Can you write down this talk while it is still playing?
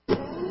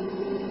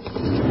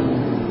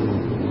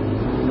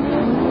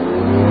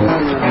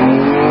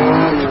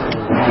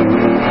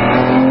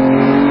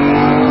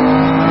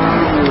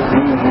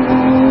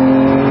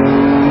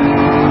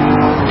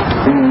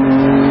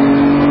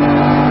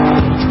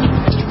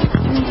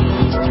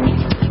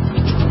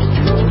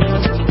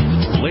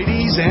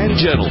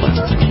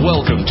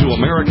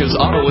America's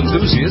auto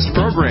enthusiast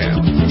program.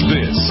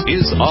 This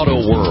is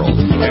Auto World.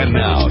 And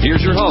now,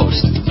 here's your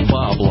host,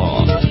 Bob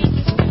Long.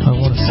 I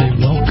want to say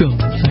welcome.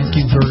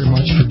 Thank you very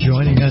much for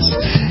joining us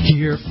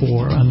here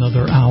for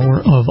another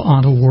hour of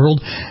Auto World.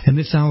 In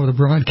this hour of the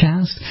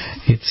broadcast,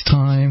 it's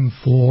time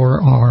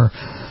for our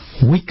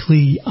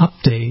weekly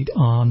update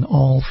on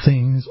all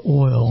things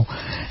oil,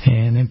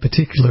 and in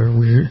particular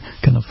we're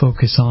going to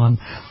focus on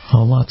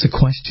lots of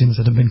questions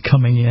that have been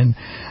coming in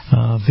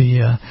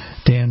via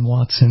Dan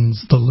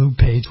Watson's The Lube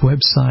page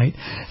website,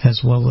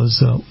 as well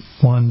as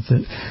ones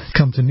that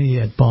come to me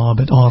at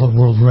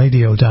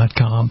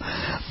bob@autoworldradio.com.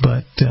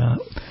 But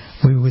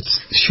we would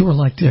sure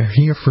like to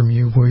hear from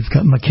you. We've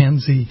got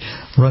Mackenzie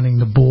running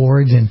the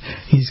board, and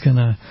he's going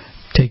to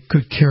take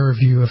good care of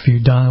you if you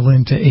dial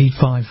into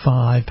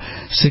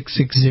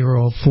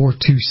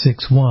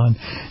 855-660-4261,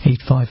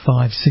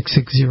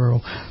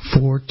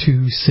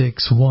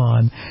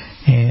 855-660-4261.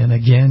 And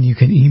again, you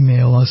can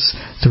email us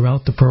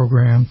throughout the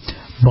program,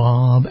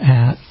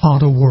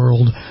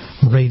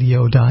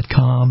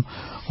 bob@autoworldradio.com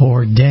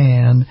or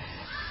Dan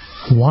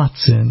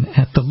Watson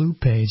at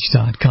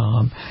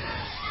thelubepage.com.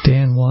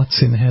 Dan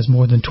Watson has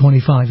more than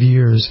 25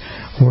 years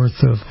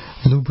worth of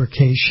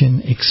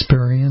lubrication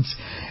experience.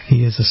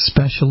 He is a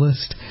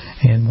specialist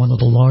and one of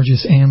the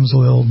largest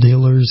AMSOIL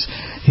dealers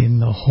in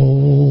the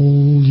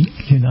whole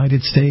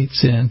United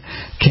States and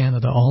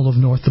Canada, all of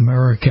North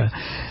America.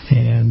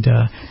 And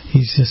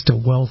he's just a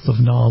wealth of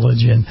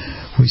knowledge, and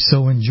we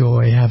so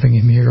enjoy having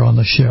him here on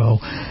the show.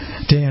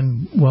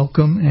 Dan,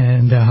 welcome,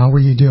 and how are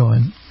you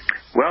doing?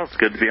 Well, it's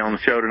good to be on the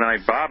show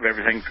tonight, Bob.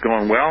 Everything's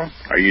going well.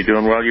 Are you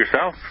doing well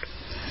yourself?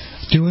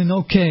 Doing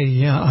okay,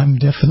 yeah. I'm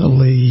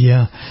definitely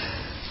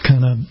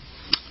kind of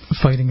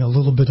fighting a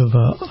little bit of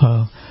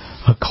a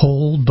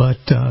cold, but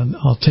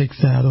I'll take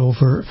that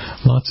over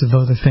lots of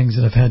other things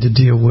that I've had to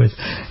deal with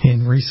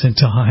in recent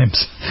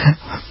times.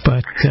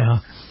 But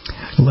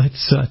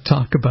let's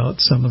talk about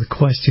some of the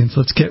questions.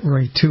 Let's get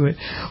right to it.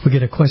 We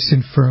get a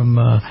question from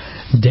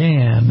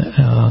Dan.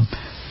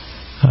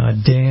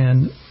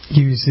 Dan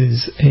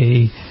uses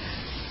a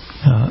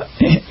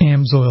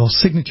AMSOIL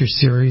Signature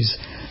Series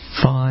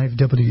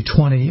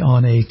 5W20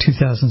 on a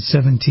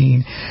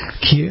 2017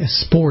 Kia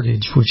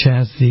Sportage, which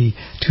has the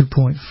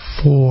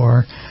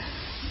 2.4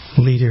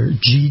 liter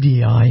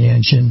GDI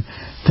engine.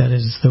 That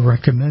is the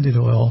recommended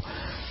oil,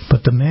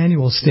 but the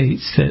manual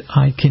states that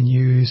I can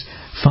use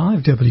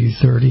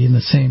 5W30 in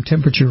the same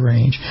temperature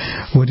range.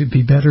 Would it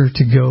be better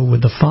to go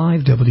with the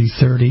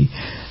 5W30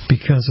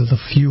 because of the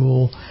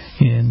fuel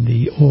in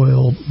the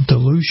oil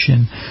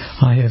dilution?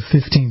 I have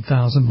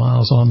 15,000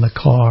 miles on the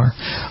car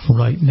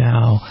right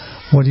now.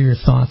 What are your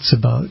thoughts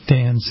about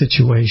Dan's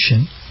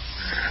situation?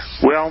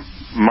 Well,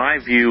 my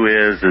view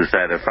is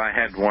that if I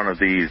had one of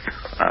these,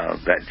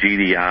 that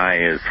GDI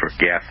is for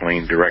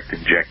gasoline direct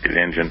injected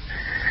engine.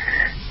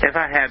 If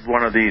I had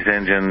one of these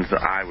engines,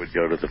 I would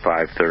go to the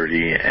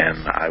 530,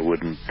 and I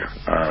wouldn't,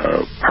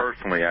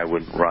 personally, I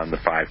wouldn't run the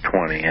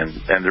 520. And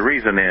the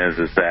reason is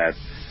that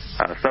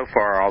so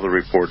far all the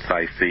reports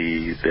I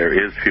see, there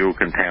is fuel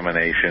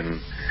contamination.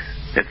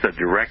 It's a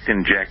direct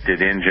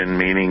injected engine,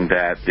 meaning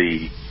that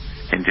the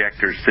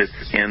injector sits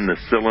in the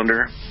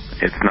cylinder.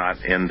 It's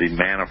not in the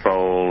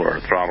manifold or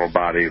throttle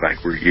body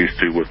like we're used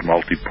to with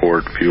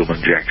multi-port fuel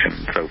injection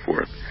and so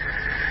forth.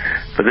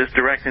 But this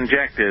direct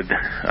injected,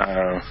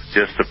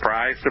 just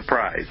surprise,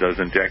 surprise, those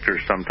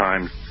injectors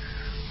sometimes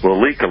will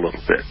leak a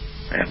little bit.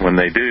 And when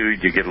they do,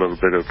 you get a little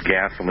bit of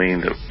gasoline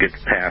that gets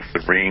past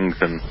the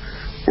rings and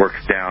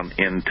works down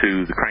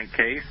into the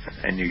crankcase,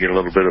 and you get a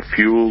little bit of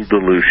fuel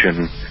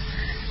dilution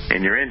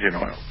in your engine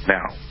oil.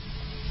 Now,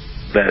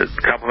 a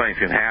couple things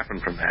can happen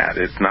from that.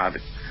 It's not a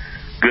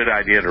good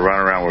idea to run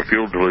around with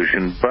fuel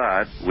dilution,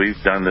 but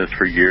we've done this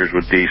for years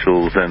with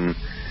diesels, and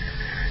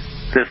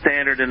the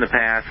standard in the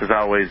past has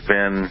always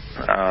been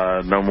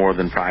no more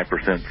than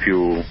 5%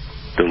 fuel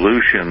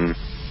dilution,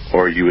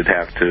 or you would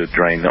have to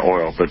drain the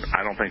oil. But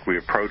I don't think we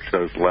approach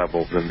those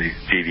levels in these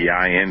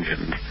GDI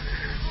engines.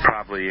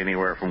 Probably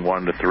anywhere from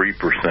 1 to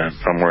 3%,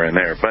 somewhere in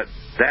there. But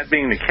that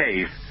being the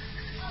case,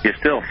 you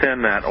still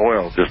thin that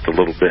oil just a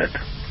little bit.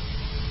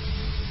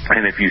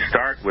 And if you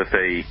start with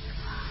a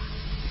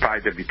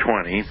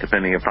 5W20,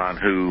 depending upon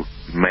who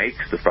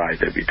makes the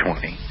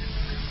 5W20,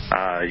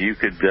 you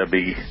could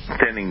be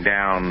thinning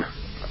down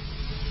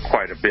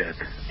quite a bit,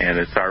 and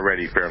it's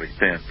already fairly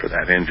thin for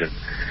that engine.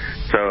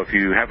 So if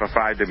you have a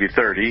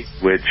 5W30,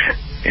 which,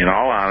 in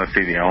all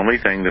honesty, the only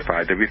thing the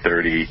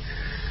 5W30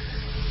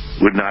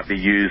 would not be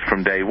used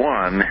from day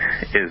one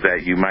is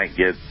that you might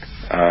get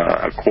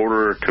a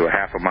quarter to a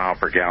half a mile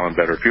per gallon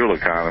better fuel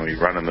economy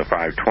running the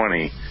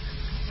 520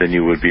 than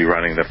you would be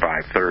running the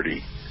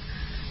 530.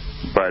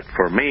 But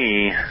for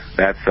me,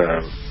 that's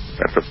a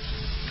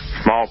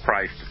small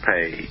price to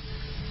pay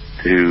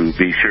to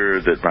be sure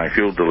that my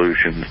fuel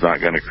dilution is not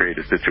going to create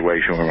a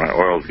situation where my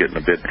oil is getting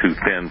a bit too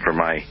thin for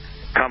my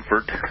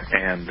comfort.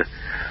 And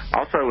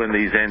also in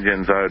these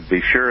engines, I would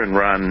be sure and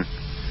run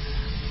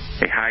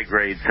a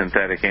high-grade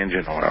synthetic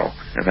engine oil,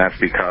 and that's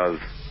because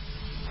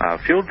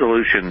fuel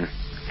dilution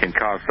can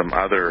cause some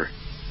other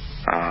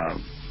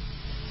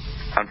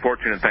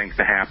unfortunate things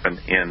to happen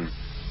in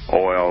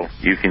oil.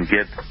 You can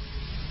get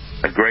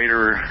a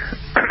greater,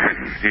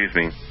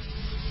 a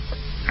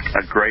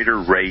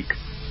greater rate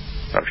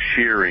of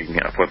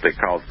shearing of what they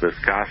call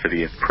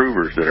viscosity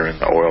improvers that are in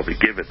the oil to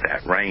give it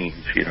that range,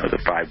 the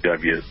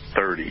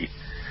 5W30.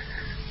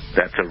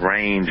 That's a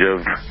range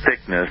of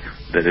thickness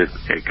that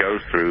it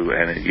goes through,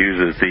 and it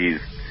uses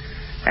these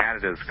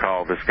additives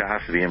called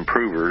viscosity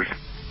improvers.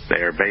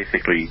 They are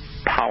basically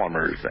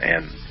polymers,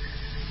 and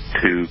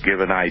to give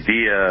an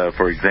idea,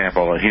 for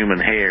example, a human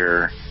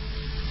hair,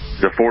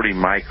 the 40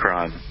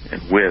 micron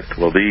in width.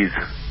 Well, these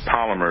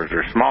polymers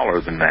are smaller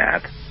than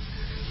that,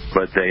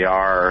 but they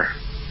are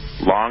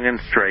long and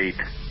straight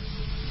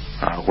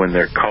when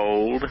they're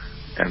cold,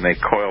 and they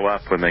coil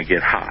up when they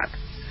get hot.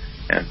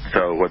 And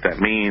so what that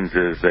means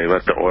is they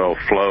let the oil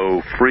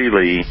flow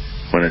freely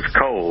when it's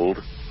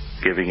cold,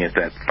 giving it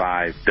that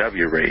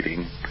 5W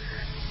rating.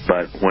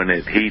 But when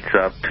it heats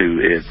up to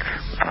its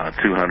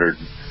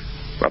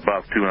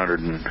above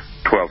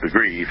 212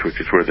 degrees, which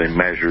is where they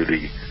measure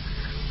the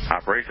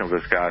operational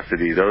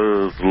viscosity,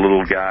 those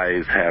little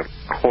guys have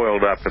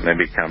coiled up and they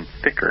become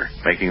thicker,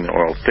 making the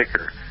oil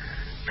thicker.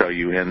 So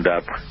you end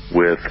up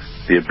with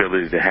the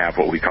ability to have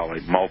what we call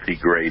a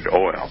multi-grade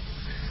oil.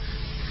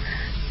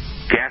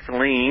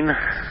 Gasoline,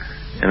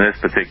 in this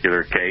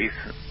particular case,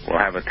 will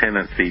have a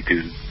tendency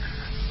to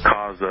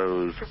cause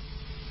those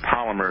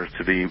polymers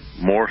to be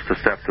more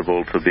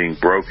susceptible to being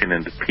broken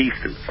into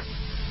pieces,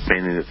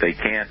 meaning that they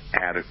can't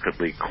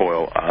adequately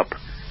coil up.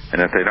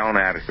 And if they don't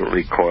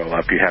adequately coil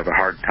up, you have a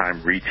hard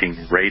time reaching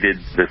rated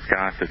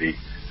viscosity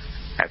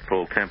at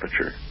full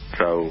temperature.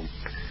 So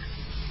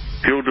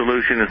fuel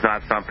dilution is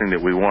not something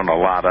that we want a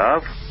lot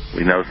of.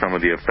 We know some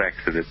of the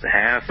effects that it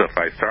has. So if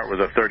I start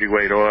with a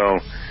 30-weight oil,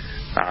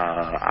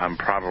 I'm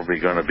probably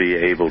going to be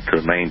able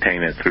to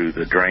maintain it through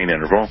the drain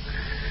interval.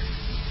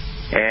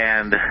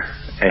 And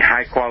a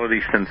high-quality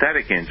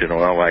synthetic engine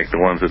oil, like the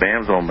ones that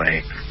Amsoil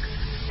makes,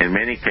 in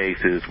many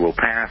cases will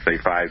pass a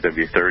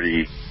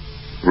 5W30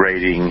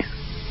 rating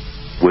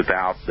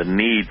without the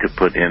need to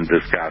put in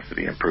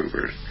viscosity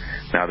improvers.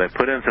 Now, they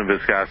put in some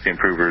viscosity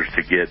improvers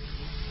to get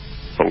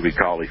what we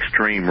call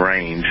extreme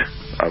range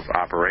of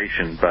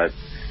operation, but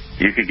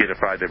you could get a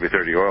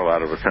 5W30 oil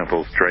out of a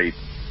simple, straight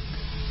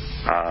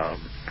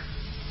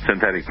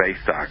synthetic base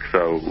stock.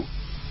 So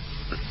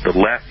the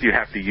less you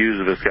have to use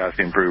the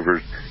viscosity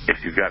improvers,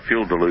 if you've got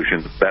fuel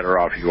dilution, the better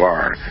off you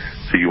are.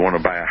 So you want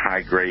to buy a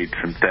high-grade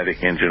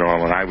synthetic engine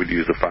oil, and I would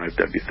use a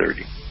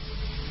 5W30.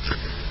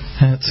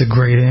 That's a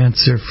great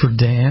answer for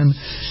Dan.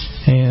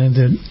 And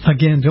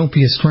again, don't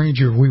be a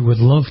stranger. We would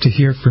love to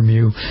hear from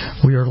you.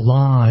 We are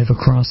live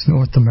across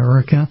North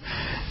America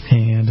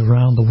and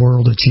around the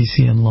world at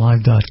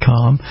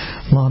GCNlive.com.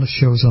 A lot of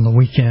shows on the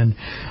weekend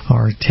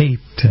are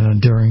taped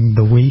during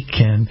the week,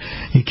 and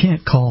you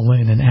can't call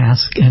in and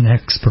ask an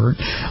expert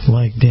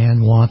like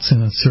Dan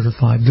Watson, a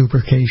certified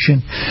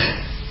lubrication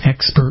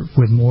expert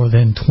with more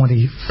than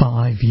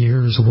 25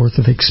 years worth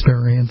of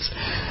experience.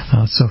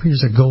 So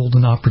here's a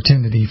golden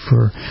opportunity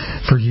for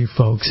you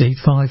folks.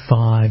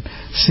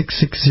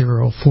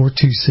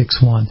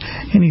 855-660-4261.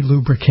 Any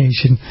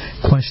lubrication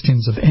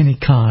questions of any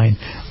kind,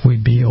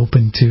 we'd be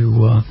open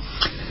to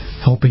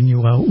helping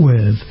you out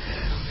with.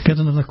 Got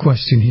another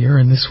question here,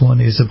 and this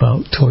one is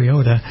about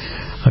Toyota.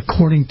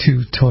 According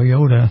to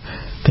Toyota,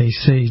 they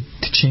say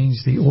to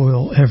change the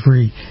oil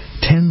every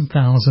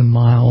 10,000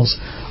 miles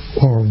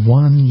or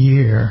 1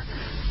 year,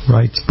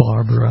 writes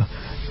Barbara.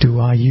 Do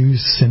I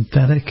use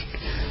synthetic?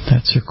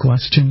 That's your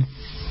question.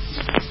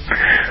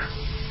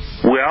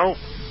 Well,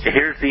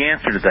 here's the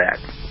answer to that.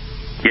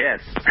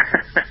 Yes.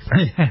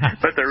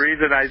 But the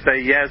reason I say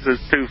yes is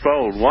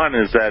twofold. One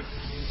is that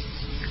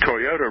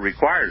Toyota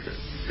requires it.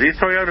 These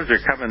Toyotas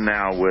are coming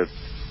now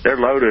they're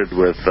loaded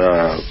with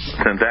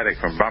synthetic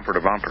from bumper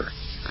to bumper.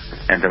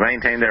 And to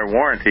maintain their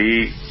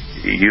warranty,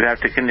 you have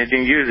to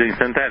continue using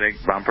synthetic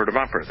bumper to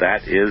bumper.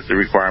 That is the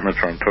requirements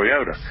from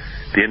Toyota.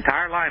 The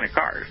entire line of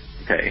cars,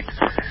 okay?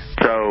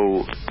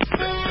 So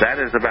that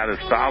is about as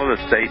solid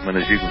a statement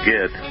as you can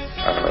get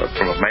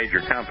from a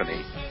major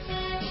company.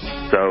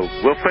 So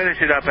we'll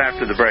finish it up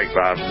after the break,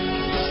 Bob.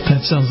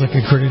 That sounds like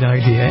a great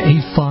idea.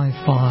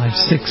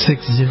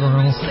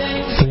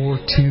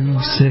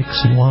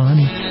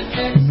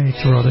 855-660-4261. We may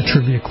throw out a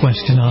trivia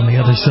question on the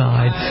other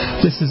side.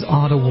 This is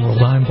Auto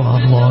World. I'm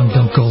Bob Long.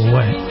 Don't go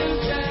away.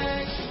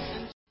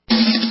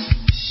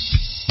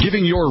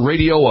 Giving your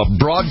radio a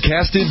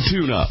broadcasted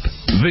tune-up.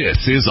 This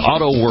is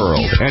Auto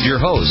World and your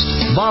host,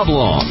 Bob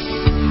Long.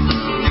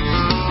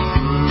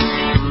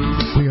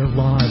 We are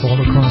live all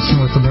across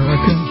North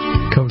America,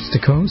 coast to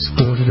coast,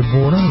 border to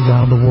border,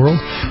 around the world,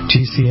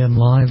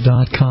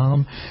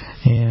 GCNlive.com.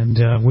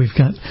 And we've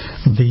got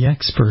the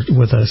expert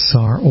with us,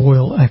 our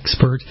oil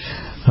expert,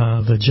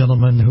 the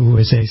gentleman who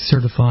is a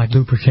certified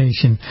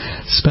lubrication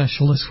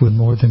specialist with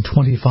more than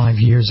 25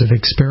 years of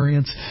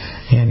experience,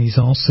 and he's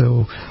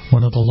also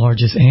one of the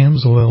largest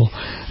AMSOIL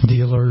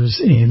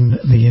dealers in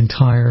the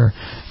entire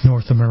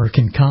North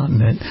American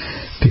continent.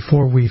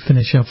 Before we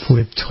finish up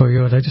with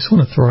Toyota, I just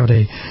want to throw out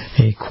a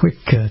quick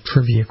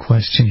trivia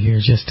question here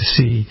just to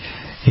see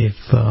if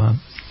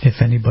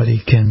anybody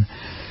can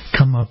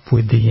come up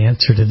with the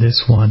answer to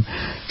this one.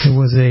 There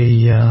was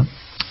a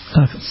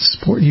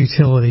sport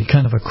utility,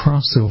 kind of a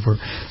crossover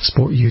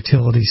sport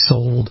utility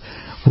sold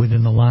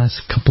within the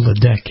last couple of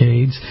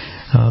decades.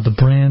 The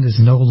brand is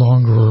no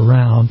longer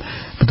around,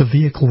 but the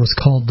vehicle was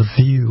called the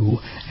View,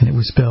 and it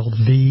was spelled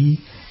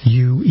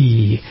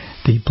V-U-E,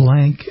 the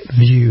blank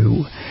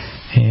View.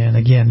 And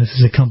again, this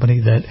is a company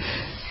that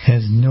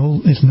is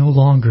no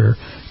longer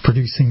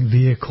producing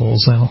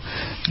vehicles. I'll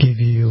give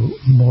you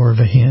more of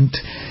a hint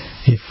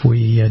if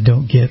we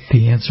don't get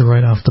the answer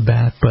right off the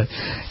bat, but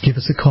give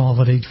us a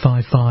call at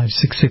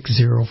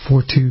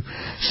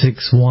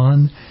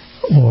 855-660-4261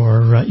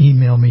 or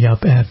email me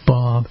up at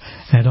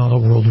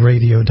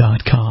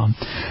bob@autoworldradio.com.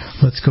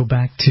 Let's go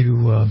back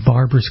to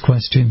Barbara's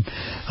question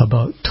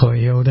about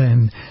Toyota.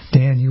 And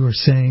Dan, you were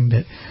saying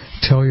that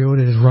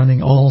Toyota is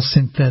running all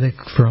synthetic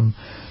from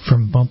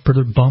bumper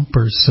to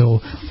bumper,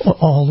 so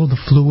all of the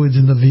fluids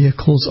in the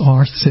vehicles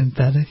are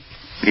synthetic?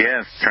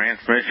 Yes,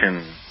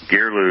 transmission,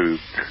 gear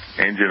lube,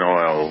 engine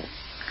oil,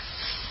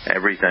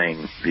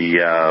 everything. They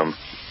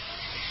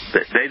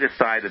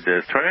decided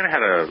this. Toyota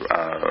had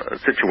a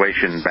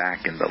situation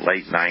back in the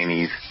late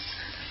 90s,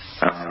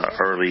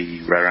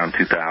 right around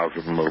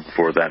 2000, a little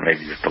before that,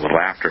 maybe just a little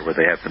after, where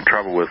they had some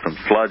trouble with some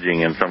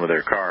sludging in some of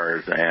their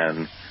cars,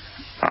 and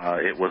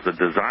it was a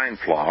design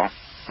flaw,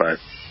 but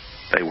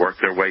they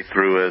worked their way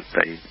through it.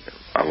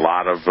 A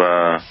lot of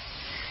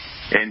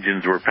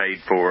engines were paid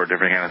for,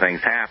 different kind of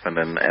things happened,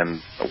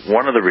 and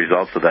one of the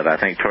results of that, I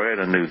think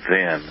Toyota knew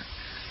then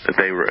that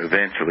they were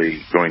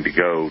eventually going to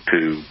go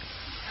to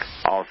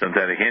all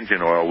synthetic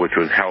engine oil, which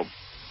would help,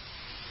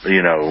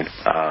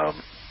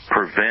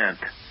 prevent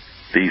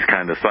these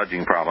kind of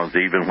sludging problems,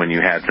 even when you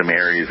had some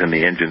areas in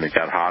the engine that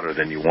got hotter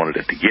than you wanted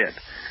it to get.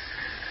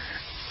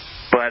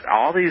 But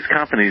all these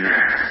companies,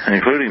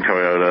 including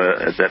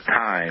Toyota at that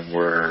time,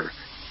 were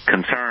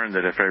concerned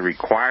that if they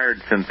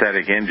required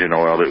synthetic engine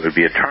oil, it would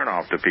be a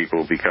turnoff to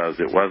people because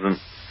it wasn't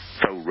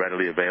so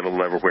readily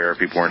available everywhere.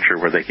 People weren't sure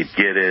where they could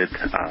get it.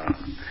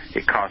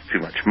 It cost too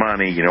much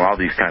money, all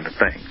these kind of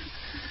things.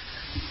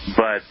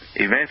 But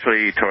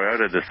eventually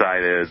Toyota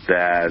decided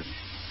that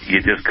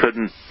you just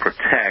couldn't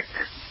protect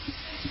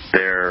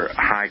their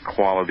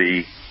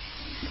high-quality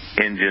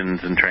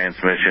engines and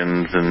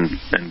transmissions and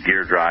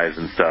gear drives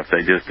and stuff.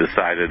 They just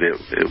decided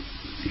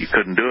you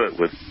couldn't do it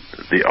with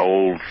the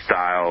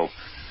old-style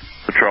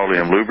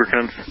petroleum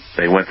lubricants.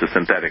 They went to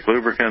synthetic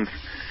lubricants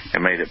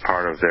and made it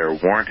part of their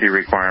warranty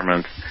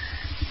requirements,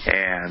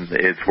 and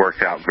it's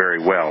worked out very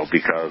well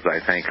because I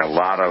think a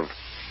lot of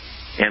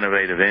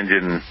innovative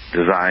engine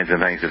designs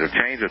and things that have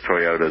changed with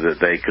Toyota, that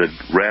they could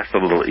rest a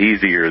little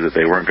easier, that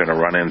they weren't going to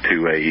run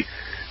into a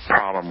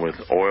problem with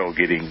oil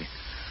getting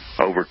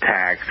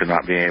overtaxed and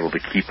not being able to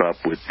keep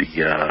up with the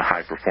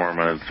high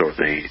performance or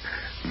the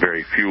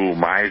very fuel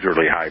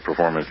miserly high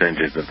performance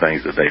engines and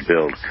things that they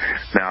build.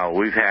 Now,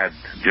 we've had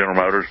General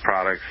Motors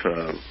products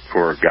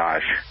for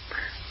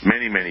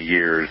many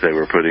years. They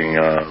were putting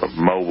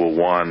Mobil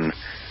 1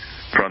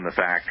 from the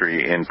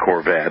factory in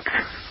Corvettes,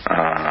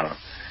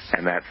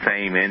 and that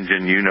same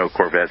engine,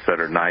 Corvettes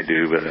better than I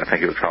do, but I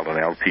think it was called an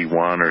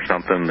LT1 or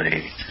something.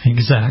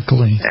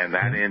 Exactly. And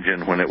that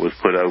engine, when it was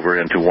put over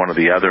into one of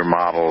the other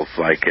models,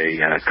 like a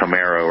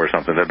Camaro or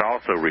something, that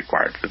also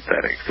required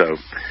synthetic. So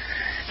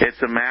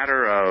it's a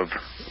matter of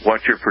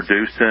what you're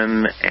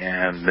producing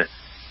and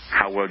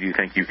how well you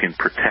think you can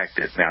protect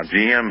it. Now,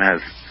 GM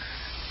has,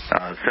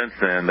 since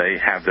then, they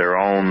have their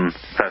own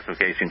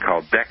specification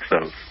called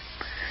Dexos.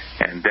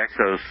 And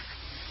Dexos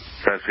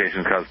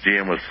specification, because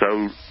GM was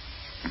so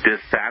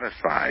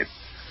dissatisfied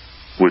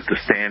with the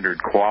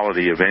standard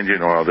quality of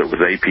engine oil that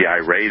was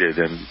API rated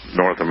in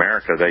North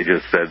America, they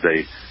just said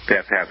they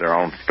have to have their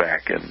own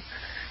spec and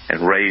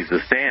raise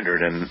the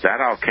standard. And that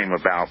all came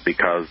about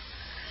because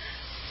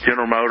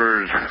General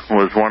Motors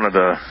was one of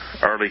the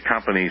early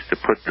companies to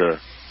put the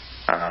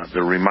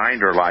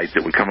reminder light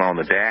that would come on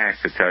the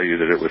dash to tell you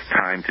that it was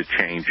time to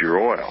change your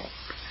oil.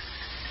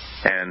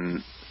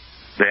 And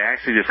they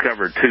actually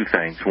discovered two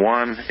things.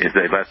 One is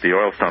they let the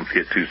oil sumps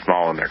get too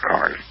small in their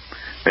cars.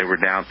 They were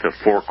down to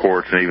 4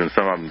 quarts and even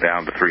some of them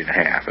down to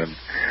 3.5. And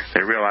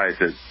they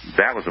realized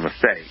that was a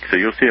mistake. So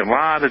you'll see a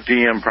lot of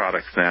GM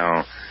products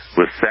now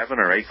with 7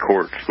 or 8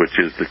 quarts, which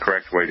is the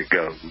correct way to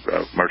go.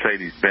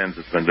 Mercedes-Benz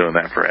has been doing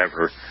that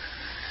forever.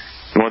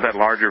 You want that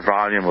larger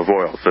volume of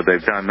oil. So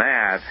they've done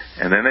that,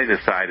 and then they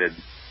decided,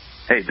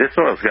 hey, this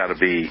oil's got to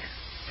meet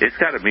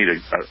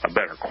a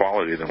better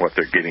quality than what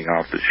they're getting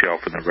off the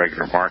shelf in the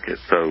regular market.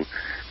 So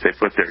they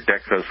put their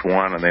Dexos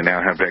 1, and they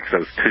now have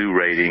Dexos 2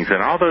 ratings.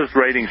 And all those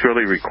ratings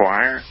really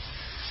require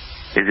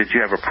is that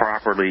you have a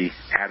properly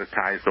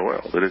additized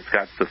oil, that it's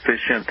got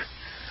sufficient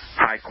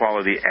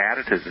high-quality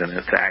additives in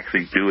it to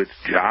actually do its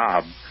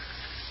job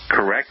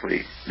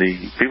correctly.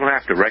 People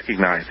have to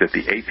recognize that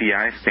the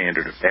API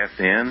standard of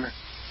SN,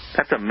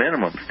 that's a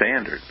minimum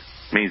standard.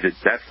 It means that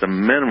that's the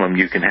minimum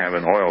you can have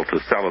in oil to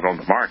sell it on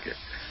the market.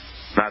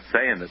 Not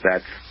saying that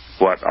that's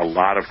what a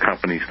lot of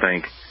companies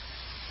think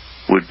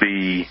would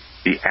be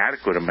the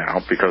adequate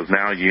amount, because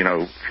now,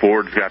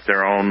 Ford's got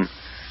their own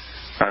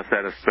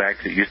set of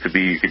specs. It used to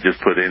be you could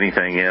just put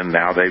anything in.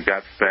 Now they've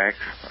got specs.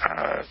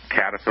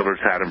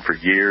 Caterpillar's had them for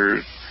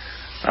years.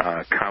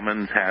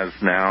 Cummins has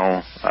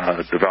now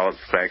developed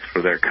specs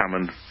for their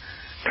Cummins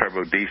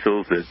turbo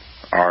diesels that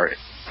are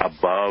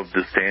above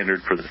the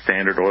standard for the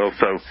standard oil.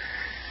 So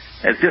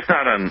it's just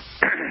not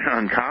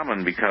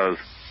uncommon, because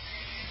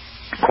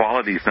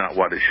quality is not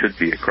what it should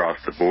be across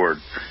the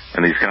board,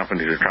 and these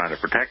companies are trying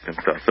to protect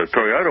themselves. So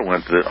Toyota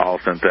went to all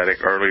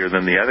synthetic earlier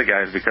than the other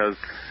guys, because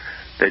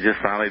they just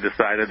finally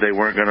decided they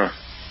weren't going to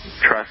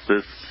trust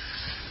this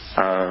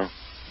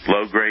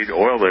low-grade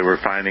oil they were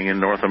finding in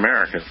North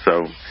America.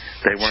 So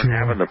they weren't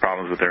having the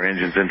problems with their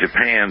engines in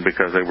Japan,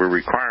 because they were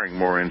requiring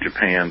more in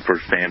Japan for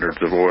standards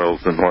of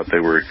oils than what they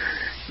were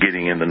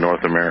getting in the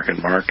North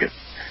American market.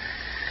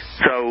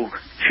 So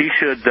she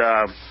should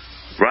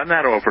run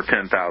that oil for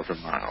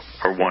 10,000 miles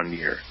or 1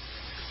 year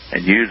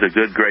and use a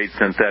good grade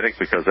synthetic,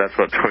 because that's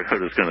what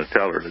Toyota's going to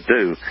tell her to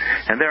do.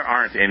 And there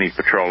aren't any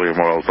petroleum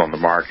oils on the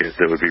market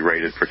that would be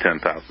rated for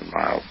 10,000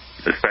 miles,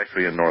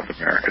 especially in North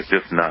America.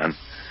 Just none.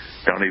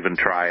 Don't even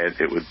try it.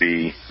 It would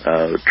be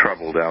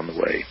trouble down the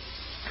way.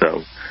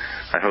 So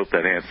I hope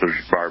that answers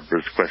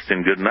Barbara's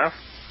question good enough.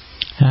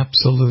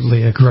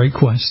 Absolutely, a great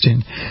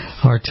question.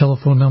 Our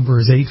telephone number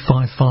is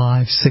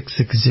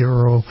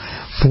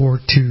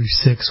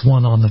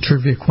 855-660-4261 on the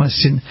trivia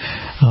question.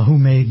 Who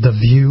made the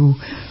View?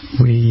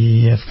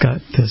 We have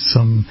got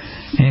some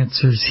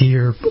answers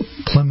here.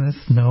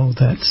 Plymouth, no,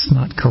 that's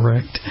not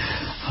correct.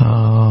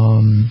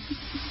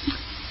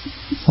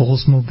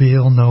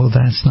 Oldsmobile, no,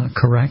 that's not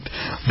correct.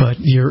 But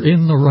you're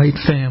in the right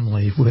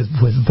family with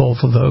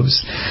both of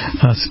those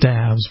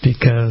stabs,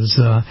 because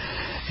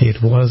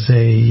it was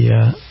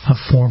a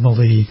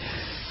formerly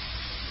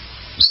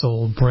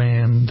sold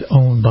brand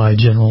owned by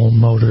General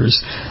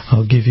Motors.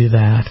 I'll give you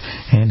that.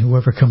 And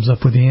whoever comes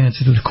up with the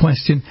answer to the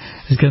question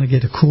is going to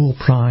get a cool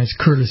prize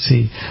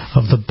courtesy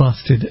of the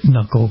Busted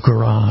Knuckle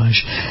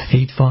Garage.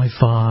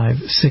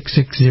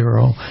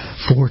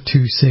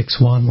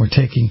 855-660-4261. We're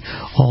taking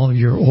all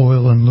your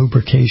oil and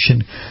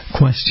lubrication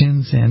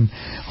questions, and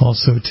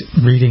also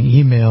reading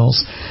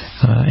emails.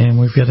 And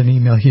we've got an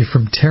email here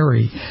from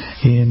Terry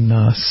in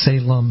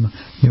Salem,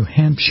 New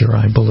Hampshire,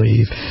 I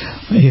believe.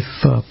 If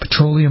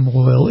petroleum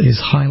oil is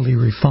highly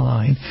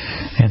refined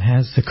and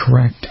has the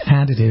correct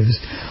additives,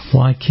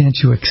 why can't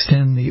you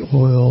extend the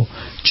oil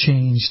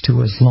change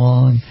to as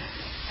long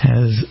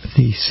as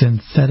the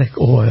synthetic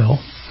oil?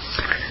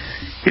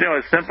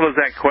 As simple as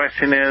that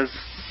question is,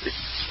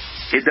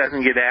 it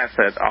doesn't get asked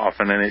that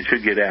often, and it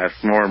should get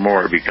asked more and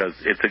more, because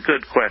it's a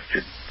good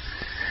question.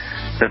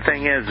 The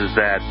thing is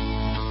that,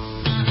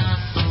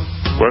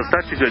 well, it's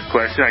such a good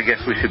question, I guess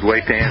we should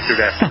wait to answer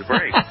it after the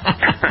break.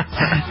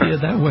 Yeah,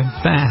 that went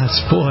fast,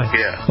 boy.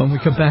 Yeah. When we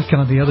come back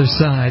on the other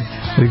side,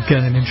 we've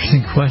got an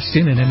interesting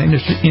question and an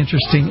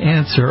interesting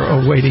answer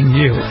awaiting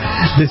you.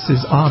 This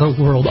is Auto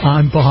World.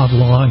 I'm Bob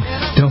Long.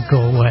 Don't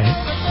go away.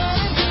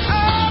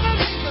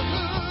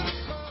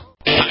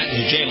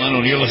 Hi, Jay Leno,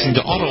 and you're listening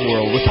to Auto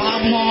World with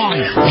Bob Long.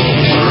 You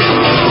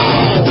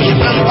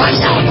better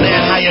watch out,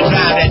 man, how you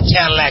drive that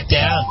Cadillac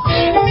there.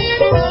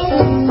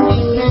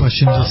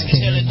 Question just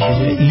came in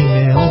via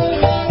email.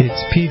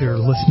 It's Peter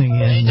listening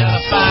in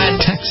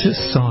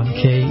Texas on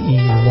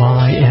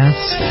KEYS,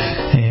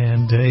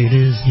 and it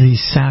is the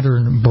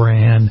Saturn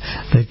brand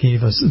that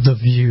gave us the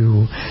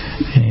View,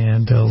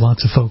 and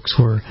lots of folks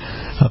were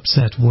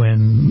upset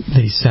when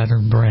the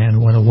Saturn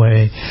brand went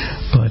away,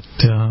 but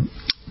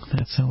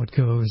that's how it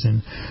goes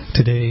in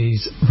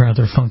today's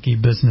rather funky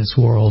business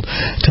world.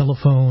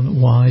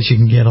 Telephone-wise, you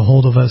can get a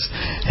hold of us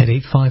at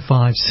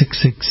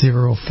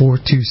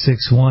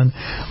 855-660-4261.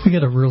 We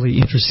got a really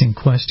interesting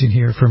question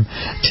here from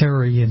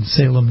Terry in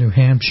Salem, New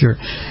Hampshire,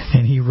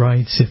 and he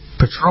writes, if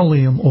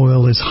petroleum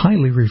oil is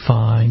highly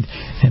refined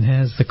and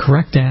has the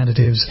correct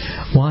additives,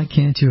 why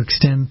can't you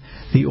extend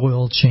the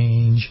oil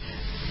change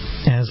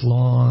as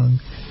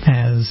long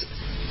as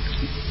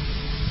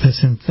the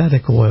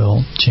synthetic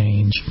oil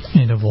change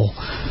interval?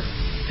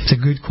 It's a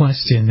good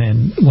question,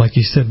 and like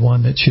you said,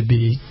 one that should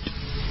be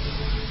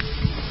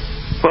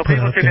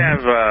people should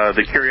have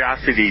the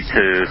curiosity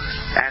to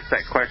ask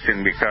that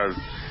question, because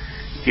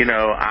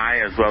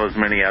I, as well as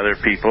many other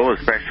people,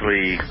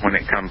 especially when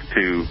it comes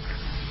to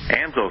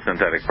AMSOIL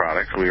synthetic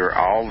products, we are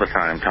all the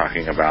time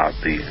talking about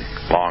the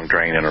long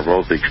drain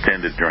intervals, the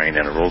extended drain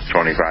intervals,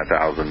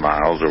 25,000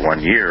 miles or 1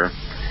 year.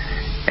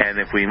 And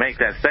if we make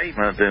that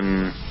statement,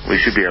 then we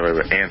should be able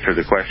to answer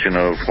the question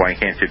of why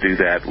can't you do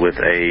that with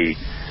a,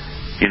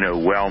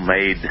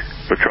 well-made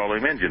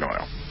petroleum engine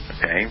oil,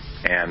 okay?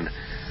 And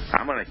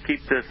I'm going to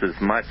keep this as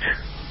much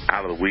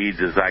out of the weeds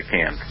as I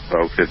can,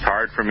 folks. It's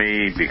hard for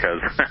me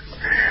because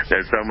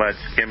there's so much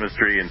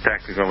chemistry and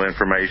technical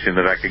information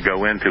that I could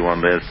go into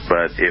on this,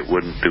 but it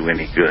wouldn't do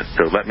any good.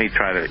 So let me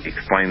try to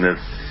explain this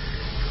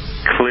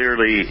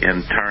clearly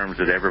in terms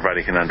that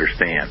everybody can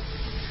understand.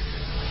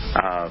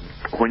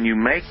 When you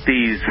make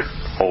these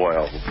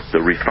oils,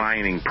 the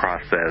refining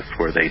process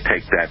where they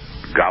take that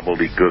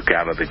gobbledygook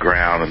out of the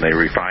ground and they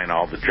refine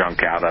all the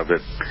junk out of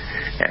it,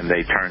 and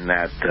they turn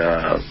that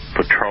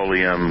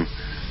petroleum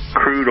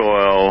crude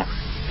oil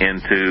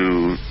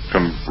into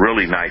some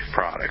really nice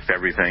products,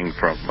 everything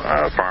from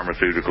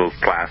pharmaceuticals,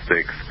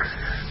 plastics,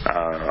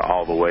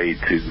 all the way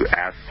to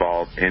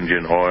asphalt,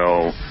 engine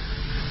oil,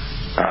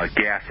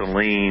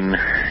 gasoline,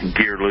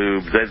 gear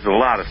lubes. There's a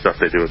lot of stuff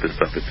they do with this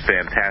stuff. It's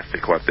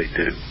fantastic what they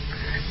do.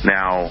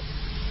 Now,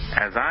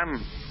 as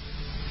I'm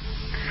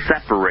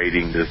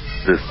separating this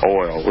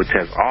oil, which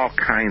has all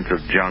kinds of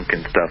junk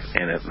and stuff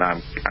in it, and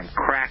I'm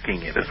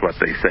cracking it, is what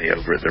they say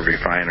over at the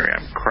refinery.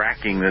 I'm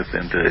cracking this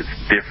into its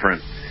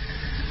different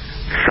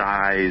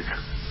size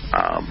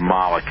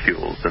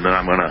molecules, and then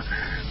I'm going to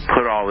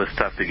put all this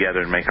stuff together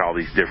and make all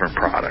these different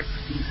products.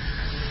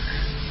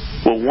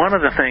 Well, one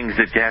of the things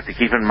that you have to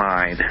keep in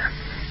mind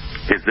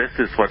is this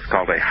is what's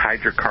called a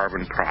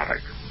hydrocarbon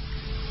product.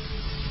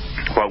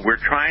 What we're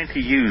trying to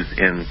use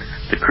in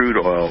the crude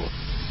oil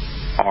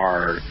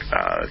are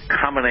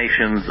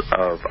combinations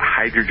of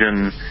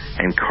hydrogen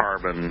and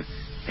carbon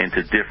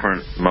into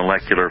different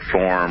molecular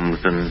forms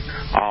and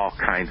all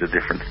kinds of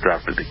different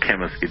stuff that the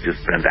chemists could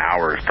just spend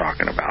hours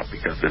talking about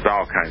because there's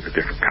all kinds of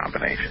different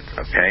combinations,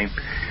 okay?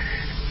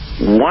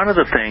 One of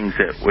the things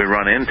that we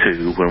run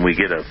into when we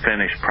get a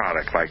finished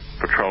product like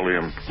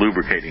petroleum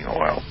lubricating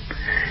oil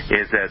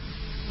is that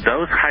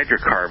those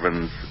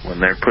hydrocarbons, when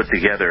they're put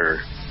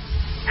together,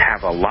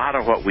 have a lot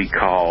of what we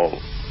call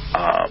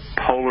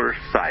polar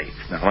sites.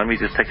 Now, let me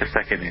just take a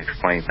second and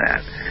explain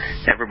that.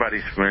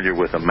 Everybody's familiar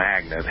with a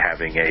magnet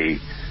having a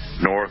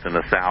north and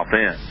a south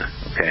end,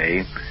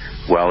 okay?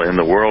 Well, in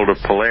the world of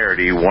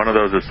polarity, one of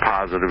those is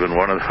positive and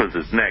one of those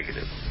is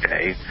negative,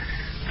 okay?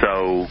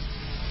 So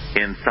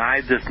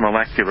inside this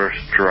molecular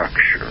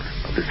structure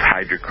of this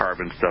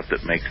hydrocarbon stuff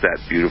that makes that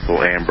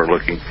beautiful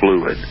amber-looking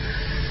fluid,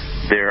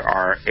 there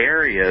are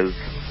areas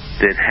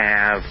that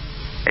have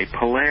a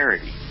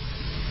polarity.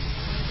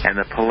 And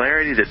the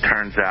polarity that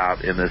turns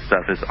out in this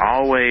stuff is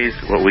always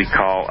what we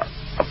call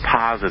a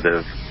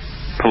positive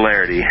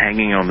polarity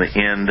hanging on the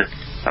end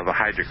of a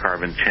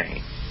hydrocarbon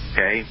chain.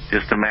 Okay?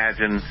 Just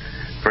imagine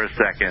for a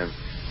second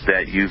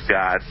that you've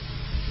got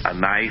a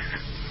nice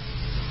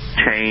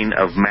chain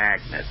of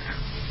magnets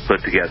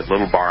put together,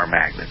 little bar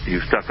magnets.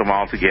 You've stuck them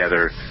all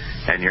together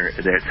and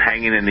it's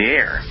hanging in the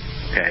air.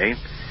 Okay?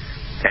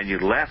 And you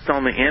left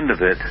on the end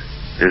of it,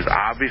 there's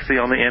obviously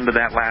on the end of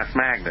that last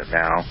magnet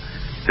now,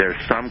 there's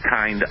some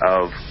kind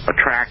of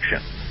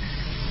attraction.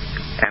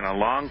 And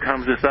along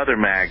comes this other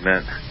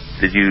magnet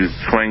that you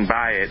swing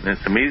by it, and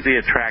it's immediately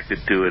attracted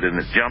to it,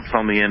 and it jumps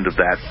on the end of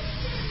that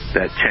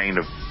chain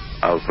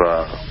of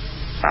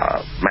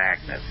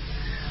magnets.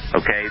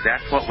 Okay,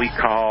 that's what we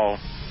call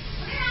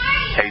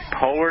a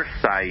polar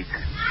site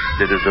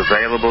that is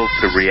available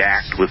to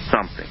react with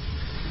something.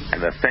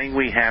 And the thing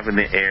we have in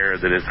the air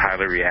that is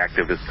highly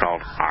reactive is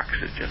called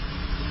oxygen.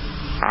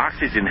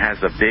 Oxygen has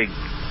a big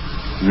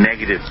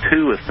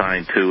 -2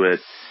 assigned to it,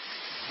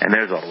 and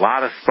there's a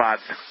lot of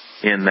spots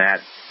in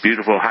that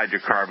beautiful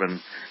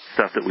hydrocarbon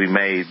stuff that we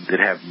made that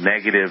have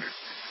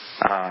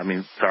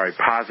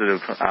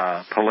positive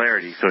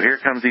polarity. So here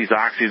comes these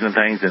oxygen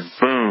things, and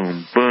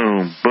boom,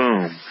 boom,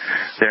 boom,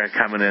 they're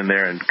coming in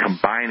there and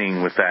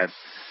combining with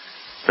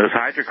those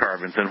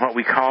hydrocarbons. And what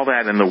we call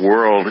that in the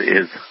world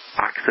is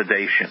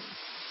oxidation.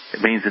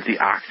 It means that the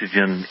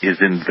oxygen is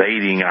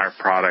invading our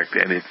product,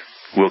 and it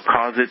will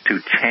cause it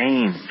to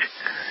change.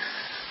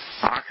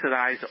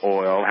 Oxidized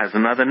oil has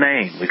another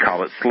name. We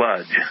call it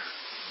sludge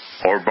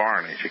or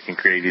varnish. It can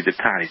create either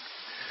type.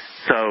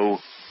 So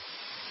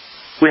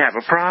we have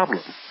a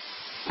problem.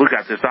 We've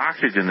got this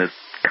oxygen that's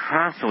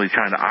constantly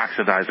trying to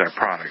oxidize our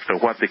product. So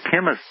what the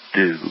chemists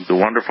do, the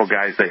wonderful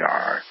guys they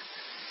are,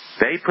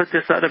 they put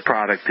this other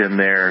product in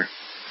there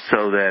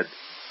so that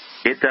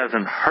it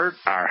doesn't hurt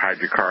our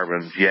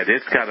hydrocarbons, yet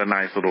it's got a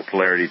nice little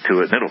polarity to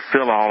it, and it'll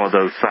fill all of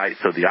those sites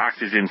so the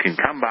oxygen can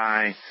come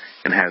by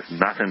and has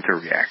nothing to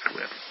react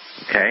with.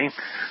 Okay?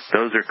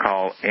 Those are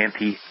called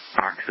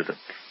antioxidants.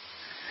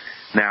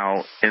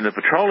 Now, in the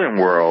petroleum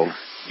world,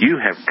 you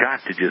have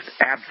got to just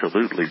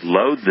absolutely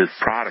load this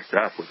product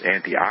up with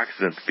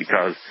antioxidants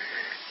because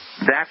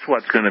that's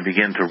what's going to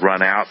begin to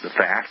run out the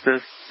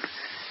fastest.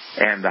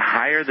 And the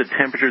higher the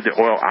temperature the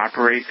oil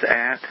operates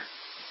at,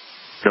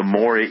 the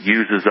more it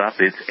uses up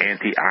its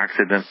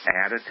antioxidant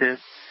additive,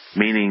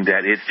 meaning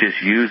that it's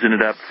just using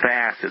it up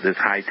fast at this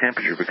high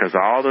temperature because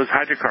all those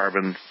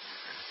hydrocarbons,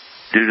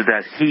 due to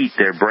that heat,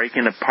 they're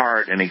breaking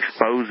apart and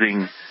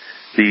exposing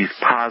these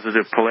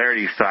positive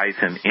polarity sites,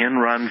 and in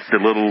runs the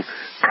little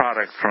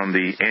product from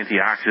the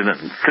antioxidant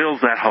and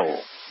fills that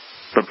hole.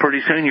 But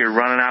pretty soon you're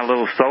running out of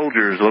little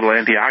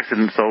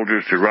antioxidant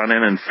soldiers to run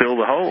in and fill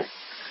the hole.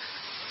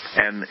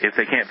 And if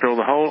they can't fill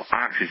the hole,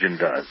 oxygen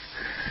does.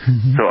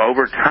 So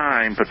over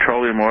time,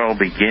 petroleum oil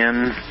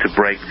begins to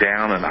break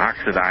down and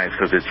oxidize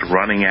because it's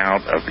running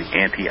out of the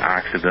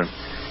antioxidant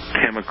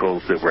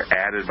chemicals that were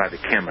added by the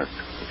chemist,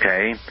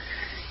 okay?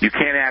 You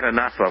can't add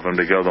enough of them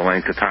to go the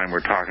length of time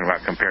we're talking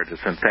about compared to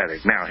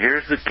synthetic. Now,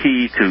 here's the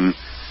key to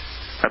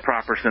a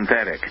proper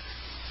synthetic.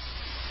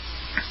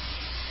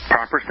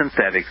 Proper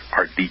synthetics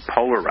are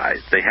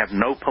depolarized. They have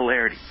no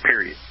polarity,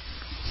 period.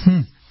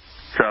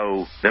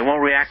 So they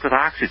won't react with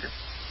oxygen.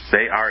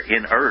 They are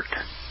inert.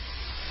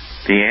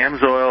 The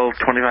AMSOIL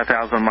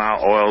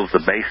 25,000-mile oils, the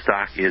base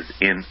stock, is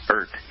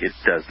inert. It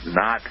does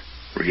not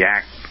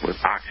react with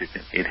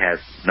oxygen. It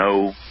has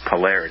no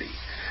polarity.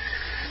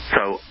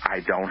 So I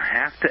don't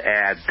have to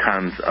add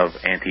tons of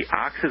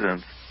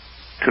antioxidants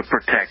to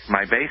protect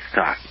my base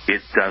stock.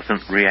 It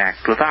doesn't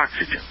react with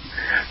oxygen.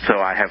 So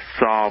I have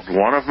solved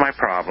one of my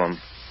problems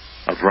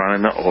of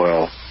running the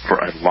oil for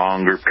a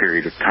longer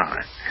period of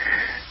time.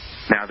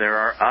 Now, there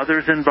are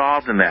others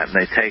involved in that, and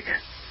they take,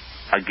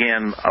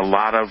 again, a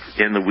lot of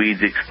in the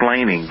weeds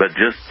explaining, but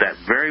just that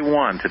very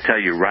one to tell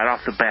you right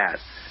off the bat,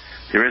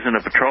 there isn't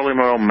a petroleum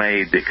oil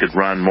made that could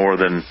run more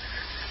than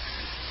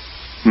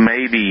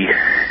maybe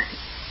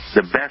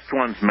the best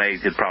ones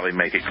made could probably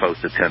make it close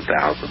to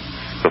 10,000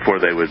 before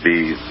they would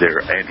be,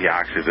 their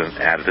antioxidant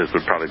additives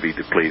would probably be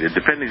depleted,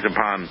 depending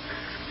upon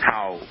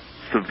how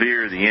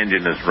severe the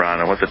engine is run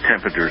and what the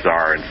temperatures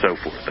are and so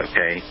forth,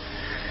 okay?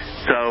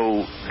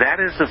 So that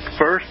is the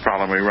first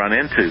problem we run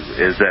into,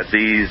 is that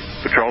these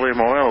petroleum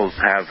oils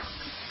have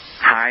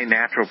high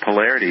natural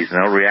polarities, and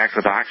they'll react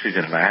with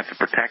oxygen, and I have to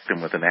protect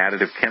them with an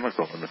additive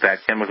chemical. And if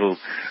that chemical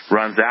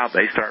runs out,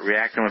 they start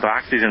reacting with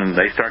oxygen, and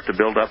they start to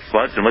build up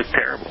sludge and look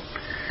terrible.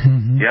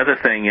 The other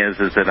thing is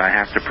that I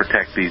have to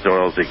protect these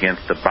oils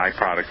against the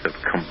byproducts of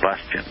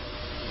combustion.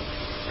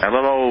 That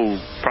little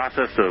old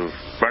process of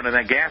burning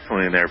that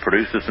gasoline there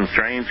produces some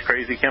strange,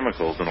 crazy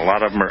chemicals, and a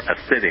lot of them are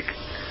acidic.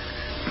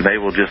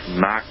 They will just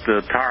knock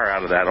the tar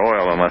out of that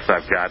oil unless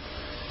I've got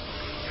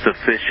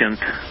sufficient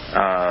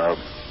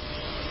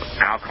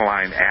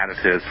alkaline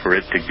additives for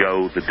it to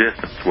go the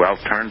distance. Well,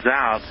 it turns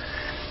out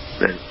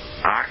that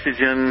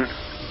oxygen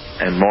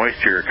and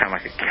moisture are kind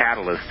of like a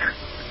catalyst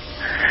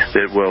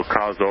that will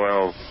cause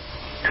oil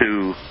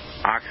to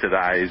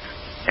oxidize,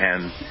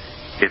 and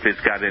if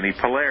it's got any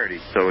polarity.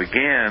 So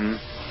again,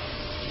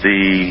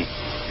 the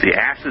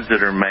acids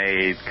that are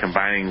made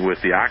combining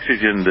with the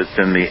oxygen that's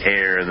in the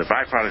air and the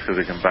byproducts of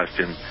the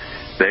combustion,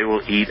 they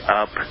will eat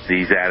up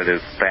these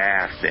additives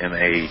fast in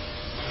a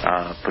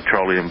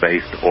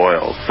petroleum-based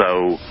oil.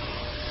 So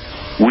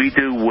we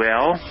do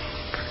well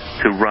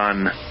to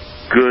run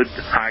good,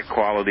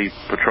 high-quality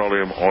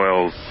petroleum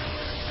oils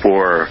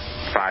for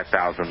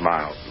 5,000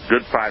 miles.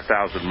 Good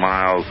 5,000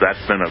 miles, that's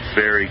been a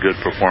very good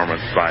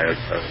performance by a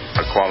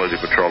quality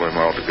petroleum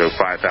oil to go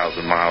 5,000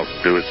 miles,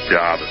 do its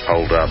job, and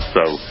hold up.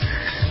 So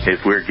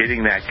if we're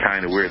getting that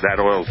kind of weird, that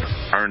oil's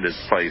earned its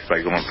place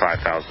by going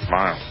 5,000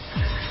 miles.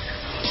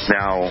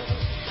 Now,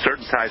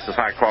 certain types of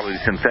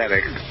high-quality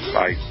synthetics,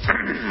 like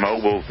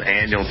Mobil's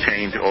annual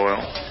change oil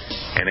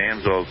and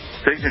AMSOIL's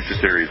signature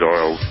series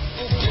oils,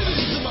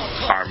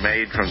 are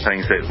made from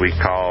things that we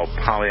call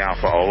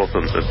polyalpha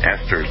olefins and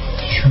esters.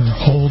 Sure,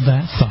 hold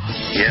that thought.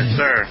 Yes,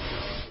 sir.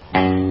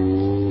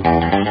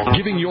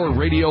 Giving your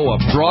radio a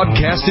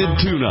broadcasted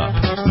tune-up.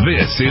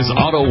 This is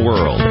Auto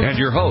World, and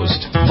your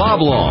host,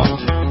 Bob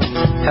Long.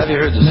 Have you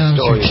heard the Now's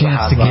story your of the chance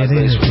hot to rod get in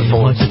race if with the you'd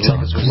Fords like to and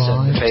talk Lincolns were set in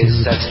live the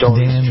face? That to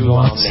story is Dan true,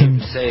 I'll Watson,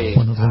 never say.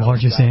 one of the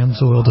largest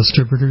AMSOIL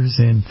distributors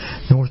in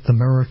North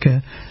America,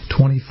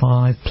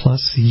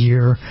 25-plus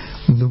year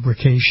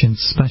lubrication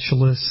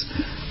specialist,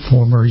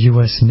 former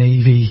U.S.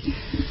 Navy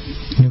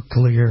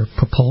nuclear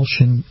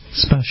propulsion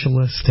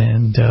specialist,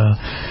 and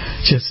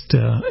just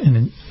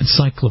an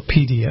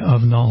encyclopedia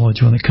of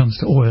knowledge when it comes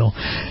to oil.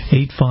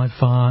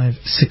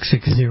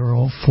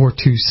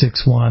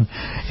 855-660-4261,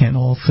 and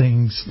all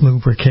things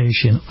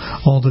lubrication,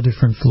 all the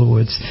different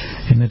fluids,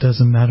 and it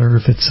doesn't matter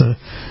if it's a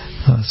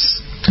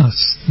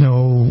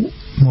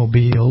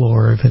snowmobile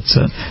or if it's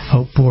an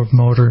outboard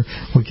motor,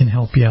 we can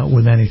help you out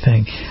with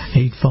anything.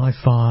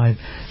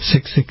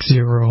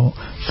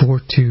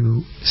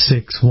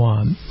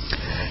 855-660-4261.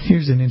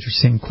 Here's an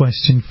interesting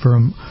question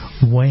from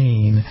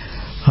Wayne.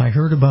 I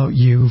heard about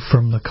you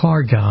from the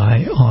car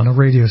guy on a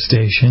radio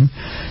station.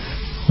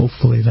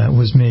 Hopefully that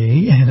was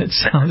me, and it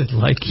sounded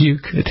like you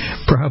could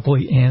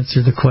probably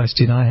answer the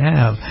question I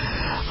have.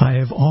 I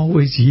have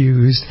always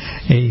used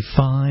a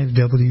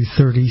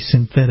 5W30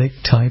 synthetic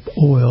type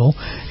oil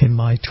in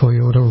my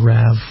Toyota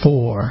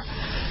Rav4.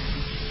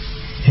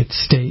 It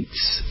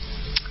states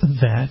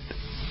that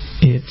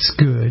it's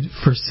good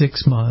for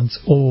 6 months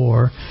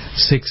or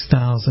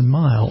 6,000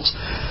 miles.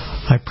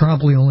 I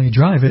probably only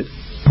drive it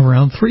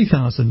around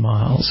 3,000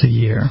 miles a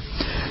year.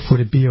 Would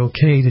it be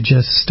okay to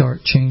just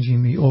start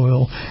changing the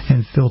oil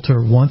and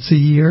filter once a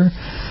year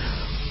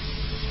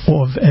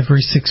of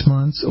every 6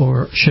 months,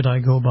 or should I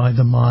go by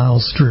the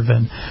miles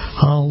driven?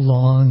 How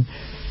long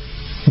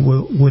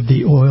would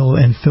the oil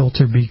and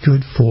filter be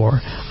good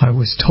for? I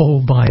was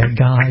told by a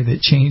guy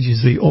that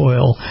changes the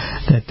oil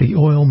that the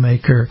oil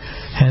maker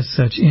has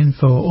such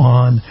info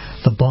on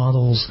the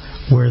bottles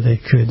where they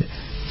could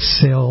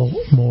sell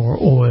more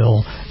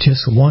oil.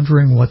 Just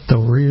wondering what the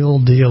real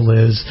deal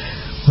is,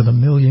 with a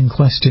million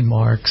question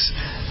marks.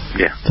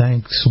 Yeah.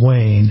 Thanks,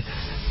 Wayne.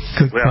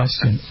 Good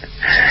question.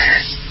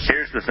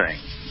 Here's the thing.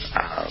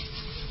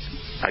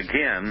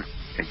 Again,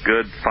 a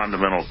good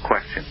fundamental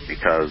question,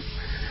 because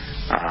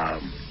I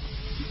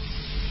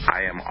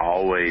am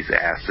always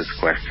asked this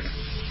question.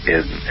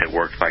 It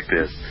works like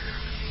this.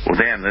 Well,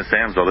 Dan, this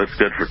Amsoil, it's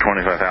good for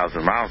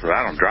 25,000 miles, but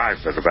I don't drive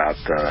but about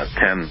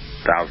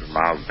 10,000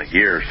 miles in a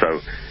year, so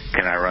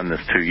can I run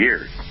this 2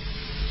 years?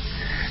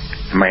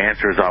 And my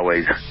answer is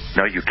always,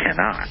 no, you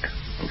cannot.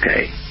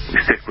 Okay?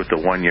 We stick with the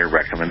 1 year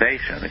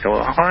recommendation. They go,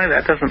 well,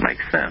 that doesn't make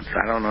sense.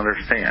 I don't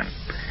understand.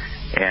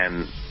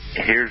 And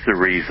here's the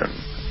reason,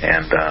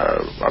 and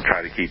I'll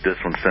try to keep this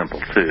one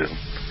simple too.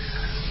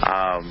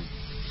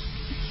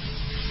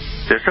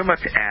 There's so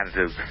much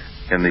additives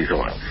in these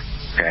oils,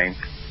 okay?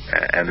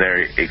 And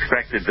they're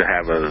expected to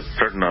have a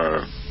certain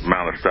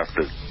amount of stuff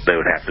that they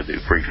would have to do.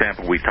 For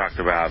example, we talked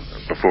about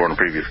before in a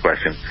previous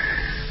question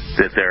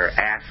that there are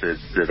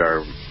acids that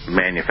are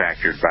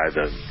manufactured by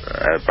the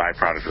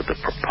byproduct of the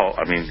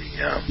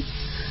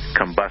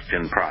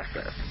combustion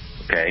process,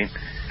 okay?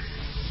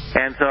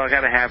 And so I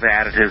got to have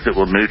additives that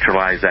will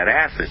neutralize that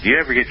acid. You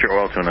ever get your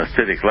oil to an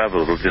acidic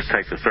level, it'll just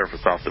take the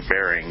surface off the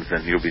bearings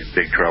and you'll be in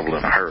big trouble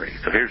in a hurry.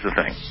 So here's the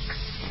thing.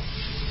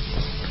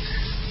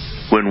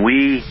 When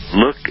we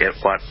look at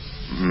what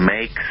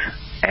makes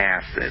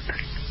acid,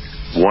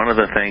 one of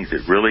the things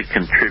that really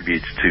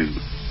contributes to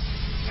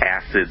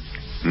acid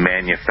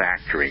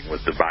manufacturing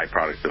with the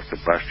byproduct of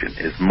combustion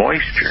is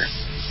moisture.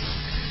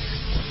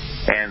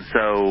 And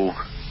so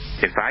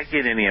if I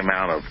get any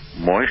amount of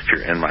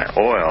moisture in my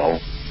oil,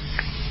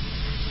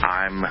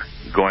 I'm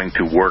going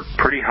to work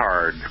pretty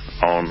hard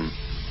on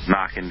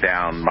knocking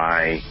down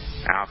my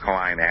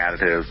alkaline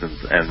additives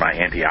and my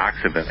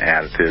antioxidant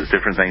additives,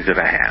 different things that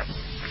I have.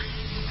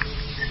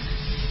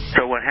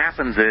 So what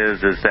happens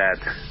is that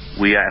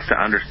we have to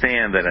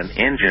understand that an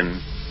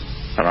engine,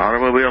 an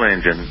automobile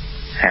engine,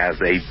 has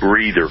a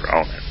breather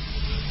on it,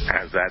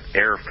 has that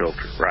air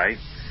filter, right?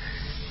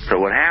 So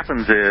what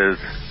happens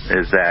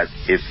is that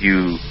if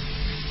you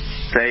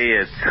say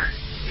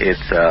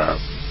it's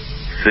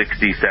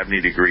 60,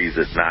 70 degrees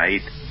at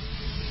night,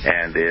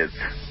 and it's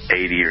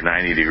 80 or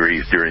 90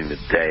 degrees during the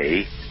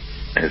day,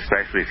 and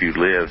especially if you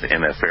live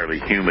in a fairly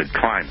humid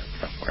climate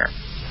somewhere.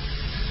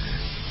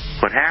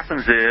 What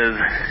happens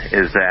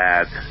is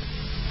that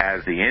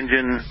as the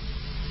engine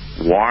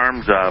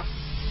warms up,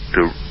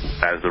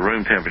 as the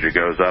room temperature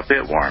goes up,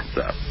 it warms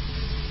up.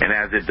 And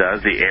as it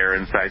does, the air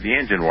inside the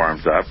engine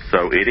warms up,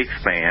 so it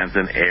expands,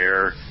 and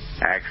air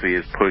actually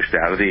is pushed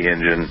out of the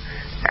engine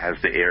as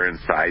the air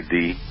inside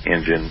the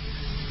engine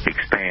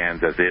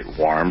expands as it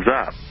warms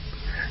up.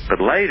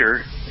 But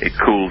later, it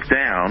cools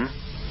down,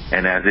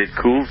 and as it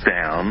cools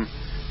down,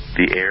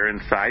 the air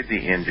inside the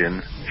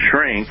engine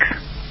shrinks,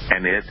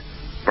 and it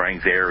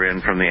brings air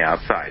in from the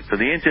outside. So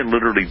the engine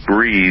literally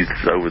breathes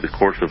over the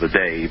course of a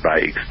day by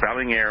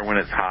expelling air when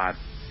it's hot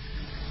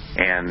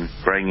and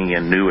bringing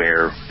in new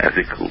air as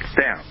it cools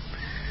down.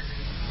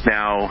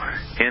 Now,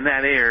 in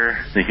that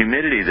air, the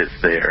humidity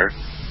that's there,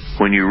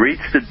 when you reach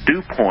the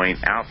dew point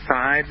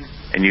outside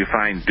and you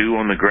find dew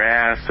on the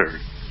grass or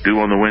dew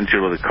on the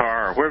windshield of the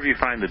car or wherever you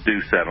find the dew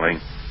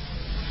settling,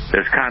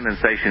 there's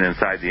condensation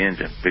inside the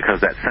engine because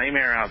that same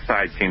air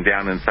outside came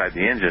down inside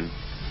the engine,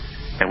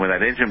 and when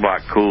that engine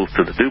block cools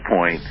to the dew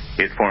point,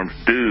 it forms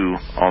dew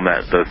on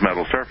those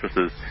metal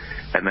surfaces,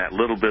 and that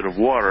little bit of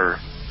water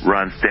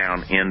runs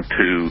down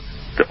into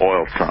the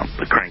oil sump,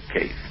 the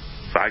crankcase.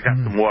 So I got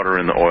some water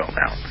in the oil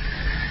now.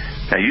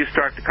 Now you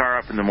start the car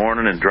up in the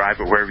morning and drive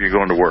it wherever you're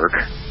going to work,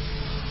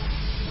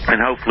 and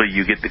hopefully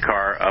you get the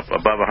car up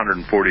above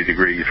 140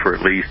 degrees for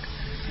at least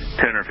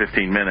 10 or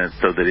 15 minutes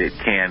so that it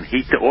can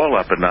heat the oil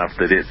up enough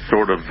that it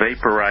sort of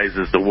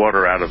vaporizes the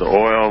water out of the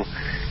oil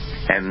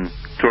and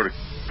sort of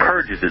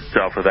purges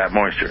itself of that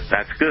moisture.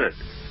 That's good.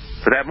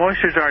 But that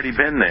moisture's already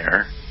been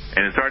there,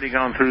 and it's already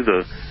gone through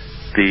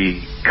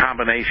the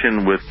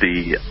combination with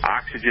the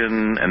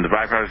oxygen and the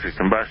byproducts of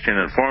combustion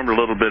and formed a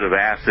little bit of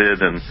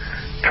acid and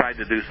tried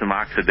to do some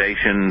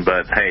oxidation,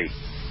 but hey,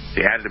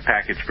 the additive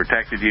package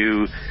protected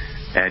you,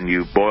 and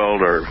you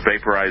boiled or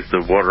vaporized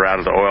the water out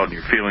of the oil, and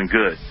you're feeling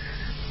good.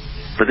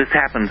 But this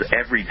happens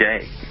every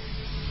day.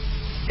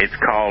 It's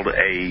called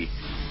a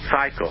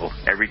cycle.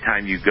 Every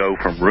time you go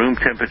from room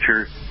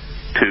temperature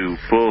to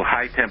full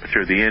high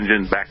temperature of the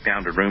engine, back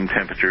down to room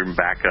temperature and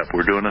back up.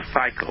 We're doing a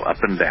cycle, up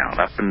and down,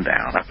 up and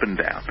down, up and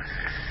down.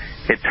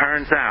 It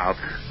turns out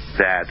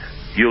that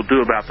you'll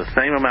do about the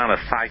same amount of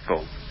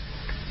cycles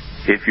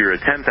if you're a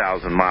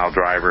 10,000-mile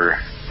driver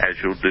as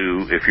you'll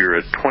do if you're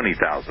a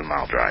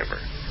 20,000-mile driver.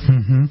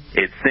 Mm-hmm.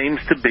 It seems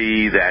to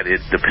be that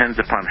it depends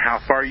upon how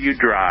far you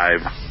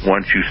drive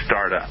once you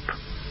start up.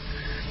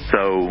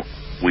 So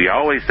we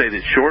always say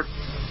that short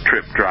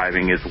trip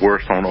driving is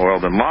worse on oil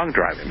than long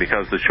driving,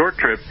 because the short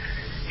trip,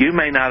 you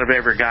may not have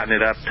ever gotten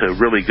it up to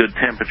really good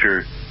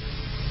temperature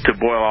to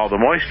boil all the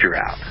moisture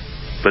out.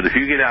 But if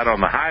you get out on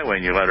the highway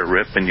and you let it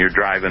rip and you're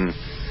driving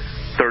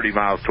 30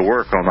 miles to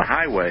work on the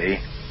highway,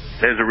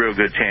 there's a real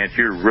good chance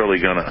you're really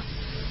going to,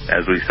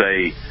 as we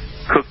say,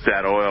 cook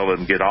that oil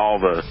and get all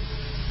the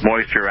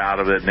moisture out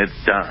of it, and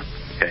it's done.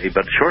 Okay,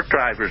 but short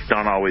drivers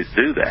don't always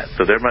do that,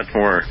 so they're much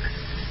more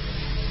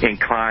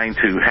inclined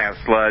to have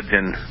sludge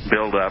and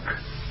build up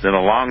than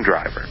a long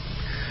driver.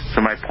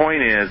 So my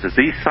point is that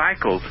these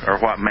cycles are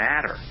what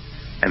matter,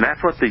 and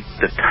that's what the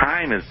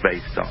time is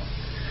based on.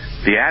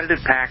 The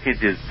additive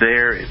package is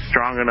there, it's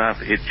strong enough,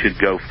 it should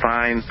go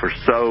fine for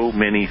so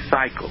many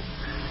cycles.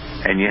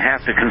 And you have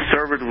to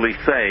conservatively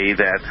say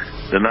that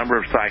the number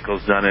of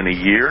cycles done in a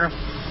year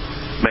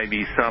may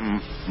be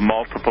some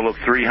multiple of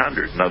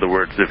 300. In other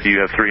words, if you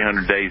have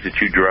 300 days that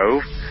you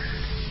drove,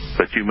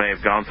 but you may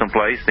have gone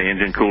someplace, the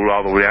engine cooled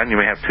all the way down, you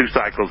may have 2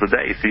 cycles a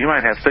day. So you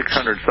might have 600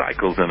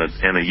 cycles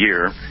in a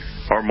year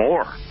or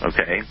more,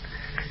 okay?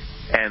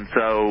 And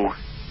so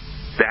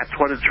that's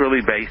what it's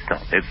really based on.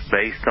 It's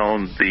based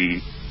on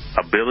the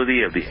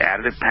ability of the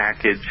additive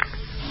package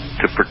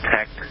to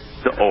protect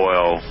the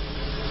oil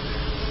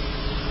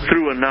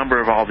through a number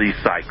of all these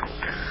cycles.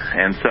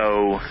 And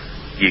so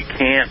you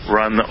can't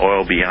run the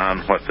oil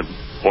beyond what the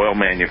oil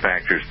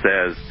manufacturer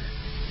says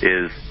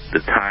is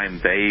the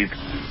time they've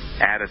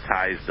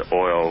additized the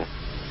oil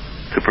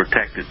to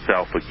protect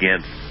itself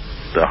against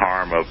the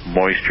harm of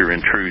moisture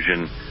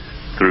intrusion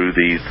through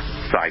these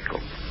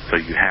cycles. So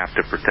you have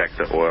to protect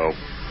the oil.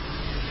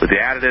 With the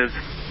additives,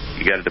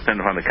 you got to depend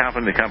upon the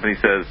company. The company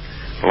says,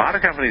 a lot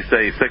of companies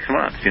say 6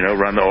 months,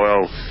 run the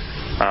oil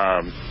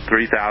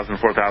 3,000,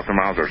 4,000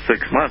 miles or 6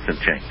 months and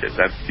change it.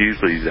 That's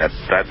usually,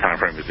 that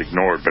time frame is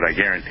ignored, but I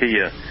guarantee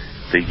you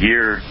the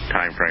year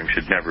time frame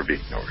should never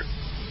be ignored.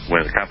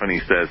 When the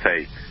company says,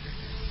 hey,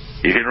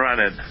 you can run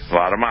it a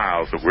lot of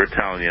miles, but we're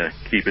telling you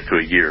keep it to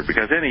a year,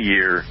 because in a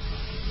year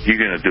you're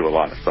going to do a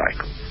lot of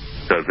cycles.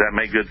 So does that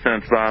make good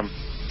sense, Bob?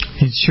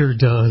 It sure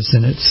does,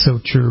 and it's so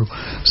true.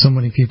 So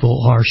many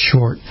people are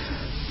short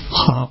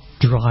hop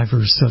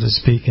drivers, so to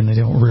speak, and they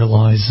don't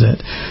realize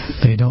that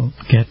they don't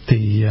get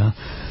the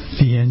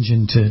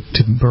engine to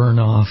burn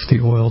off. The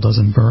oil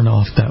doesn't burn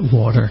off that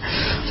water.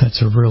 That's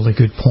a really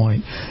good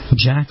point.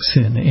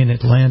 Jackson in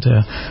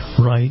Atlanta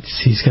writes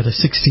he's got a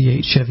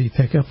 68 Chevy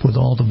Pickup with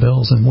all the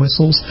bells and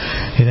whistles.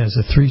 It has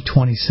a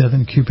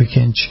 327 cubic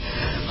inch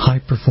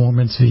high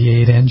performance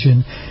V8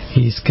 engine.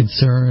 He's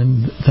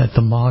concerned that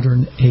the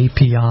modern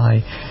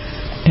API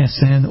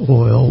SN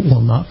oil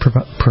will not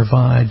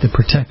provide the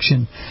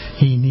protection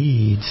he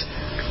needs.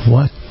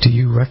 What do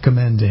you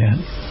recommend,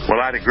 Dan? Well,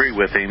 I'd agree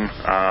with him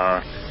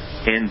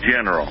in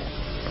general.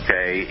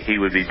 Okay, he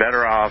would be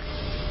better off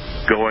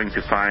going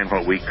to find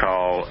what we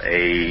call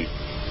a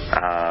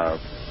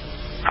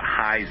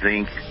high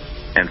zinc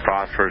and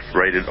phosphorus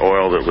rated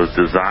oil that was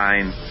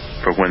designed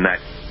for when that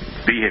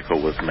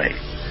vehicle was made.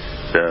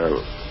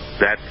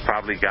 That's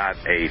probably got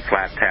a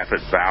flat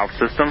tappet valve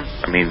system,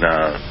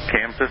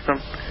 cam system,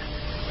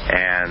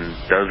 and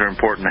those are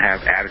important to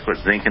have adequate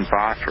zinc and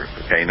phosphorus.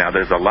 Okay, now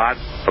there's a lot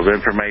of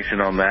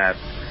information on that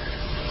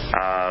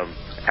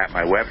at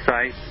my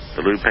website,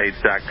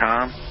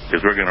 thelubepage.com,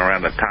 because we're going to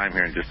run out of time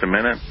here in just a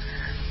minute.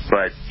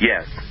 But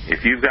yes,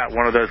 if you've got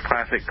one of those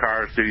classic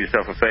cars, do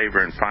yourself a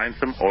favor and find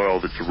some oil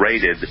that's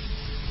rated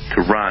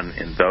to run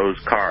in those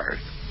cars.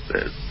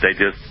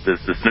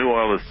 This new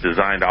oil is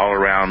designed all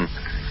around,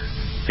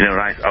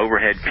 nice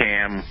overhead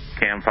cam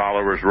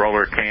followers,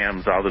 roller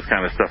cams, all this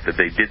kind of stuff that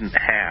they didn't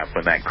have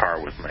when that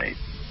car was made.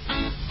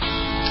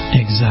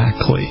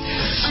 Exactly.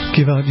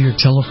 Give out your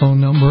telephone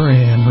number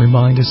and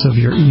remind us of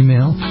your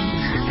email.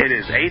 It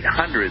is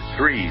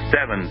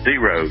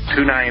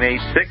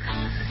 800-370-2986.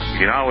 You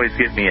can always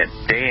get me at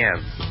Dan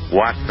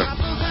Watson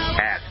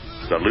at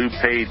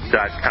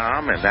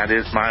thelubepage.com, and that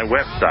is my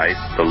website,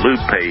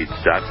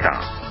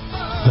 thelubepage.com.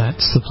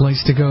 That's the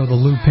place to go,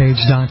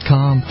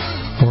 thelubepage.com,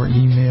 or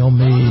email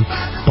me,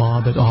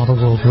 Bob at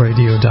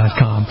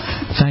autoworldradio.com.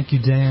 Thank you,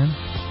 Dan.